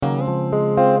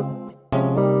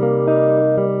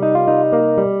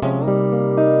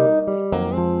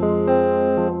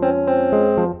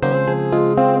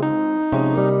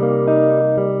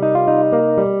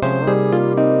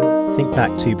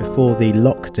back to before the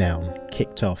lockdown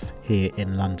kicked off here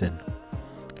in London.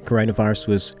 Coronavirus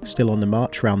was still on the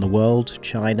march around the world,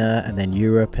 China and then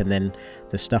Europe, and then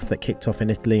the stuff that kicked off in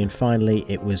Italy, and finally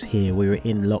it was here. We were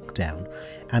in lockdown,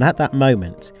 and at that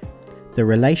moment the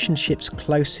relationships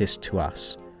closest to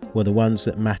us were the ones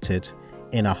that mattered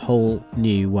in a whole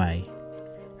new way.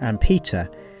 And Peter,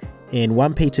 in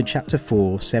 1 Peter chapter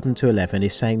 4, 7-11,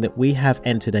 is saying that we have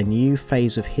entered a new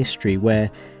phase of history where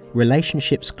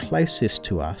relationships closest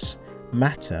to us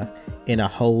matter in a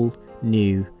whole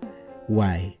new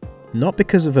way. Not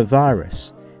because of a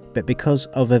virus, but because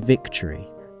of a victory,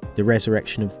 the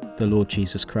resurrection of the Lord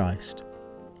Jesus Christ.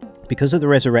 Because of the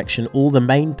resurrection, all the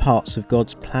main parts of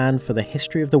God's plan for the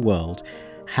history of the world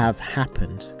have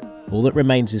happened. All that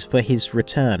remains is for his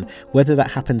return. Whether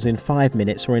that happens in 5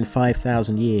 minutes or in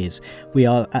 5,000 years, we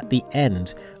are at the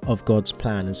end of God's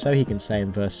plan. And so he can say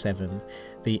in verse 7,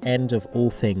 the end of all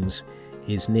things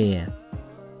is near.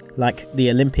 Like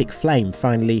the Olympic flame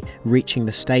finally reaching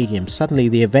the stadium, suddenly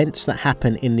the events that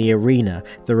happen in the arena,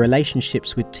 the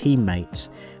relationships with teammates,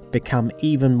 become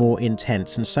even more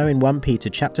intense. And so in 1 Peter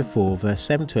chapter 4, verse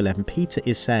 7-11, Peter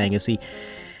is saying, as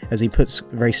he puts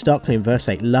very starkly in verse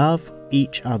 8, love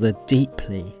each other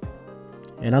deeply.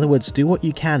 In other words, do what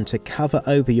you can to cover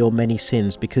over your many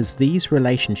sins, because these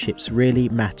relationships really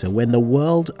matter. When the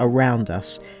world around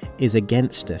us is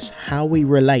against us, how we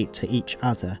relate to each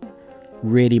other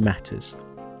really matters,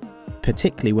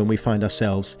 particularly when we find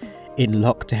ourselves in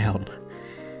lockdown.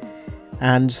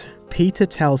 And Peter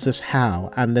tells us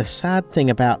how, and the sad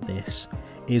thing about this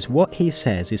is what he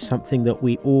says is something that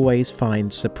we always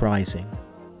find surprising.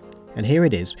 And here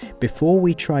it is. Before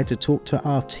we try to talk to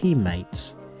our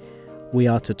teammates, we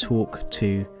are to talk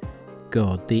to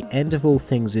God. The end of all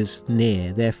things is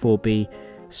near. Therefore, be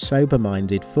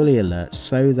sober-minded, fully alert,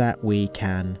 so that we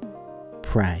can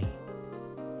pray.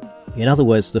 In other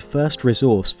words, the first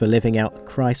resource for living out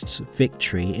Christ's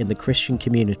victory in the Christian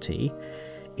community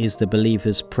is the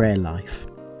believer's prayer life.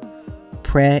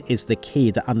 Prayer is the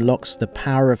key that unlocks the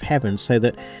power of heaven so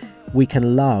that we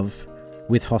can love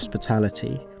with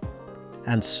hospitality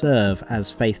and serve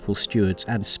as faithful stewards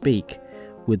and speak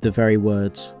with the very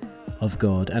words of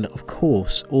God. And of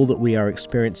course, all that we are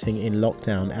experiencing in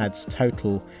lockdown adds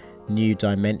total new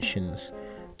dimensions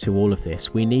to all of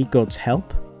this. We need God's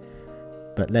help,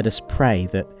 but let us pray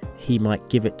that he might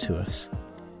give it to us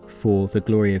for the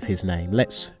glory of his name.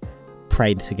 Let's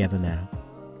pray together now.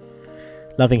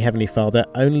 Loving Heavenly Father,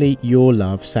 only your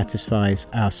love satisfies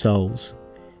our souls.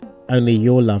 Only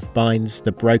your love binds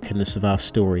the brokenness of our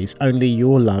stories. Only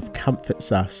your love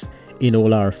comforts us in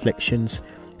all our afflictions,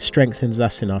 strengthens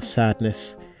us in our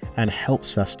sadness, and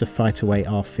helps us to fight away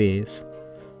our fears.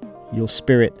 Your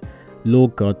Spirit,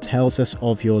 Lord God, tells us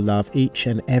of your love each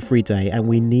and every day, and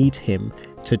we need him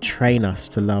to train us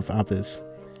to love others.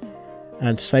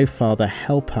 And so, Father,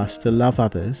 help us to love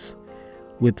others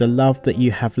with the love that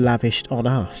you have lavished on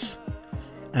us,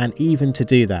 and even to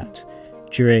do that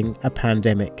during a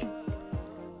pandemic.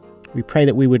 We pray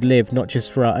that we would live not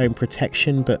just for our own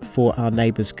protection, but for our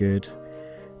neighbour's good,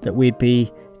 that we'd be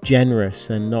generous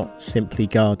and not simply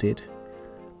guarded,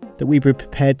 that we be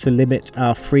prepared to limit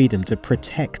our freedom to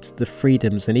protect the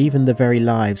freedoms and even the very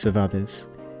lives of others.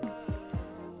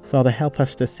 Father, help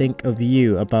us to think of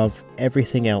you above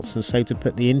everything else, and so to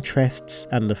put the interests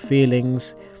and the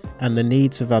feelings and the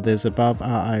needs of others above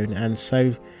our own, and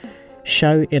so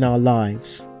show in our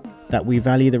lives that we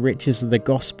value the riches of the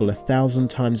gospel 1,000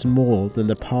 times more than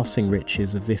the passing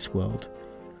riches of this world.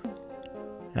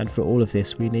 And for all of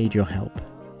this, we need your help.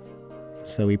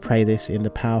 So we pray this in the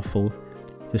powerful,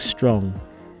 the strong,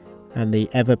 and the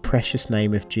ever precious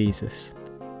name of Jesus.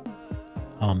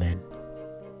 Amen.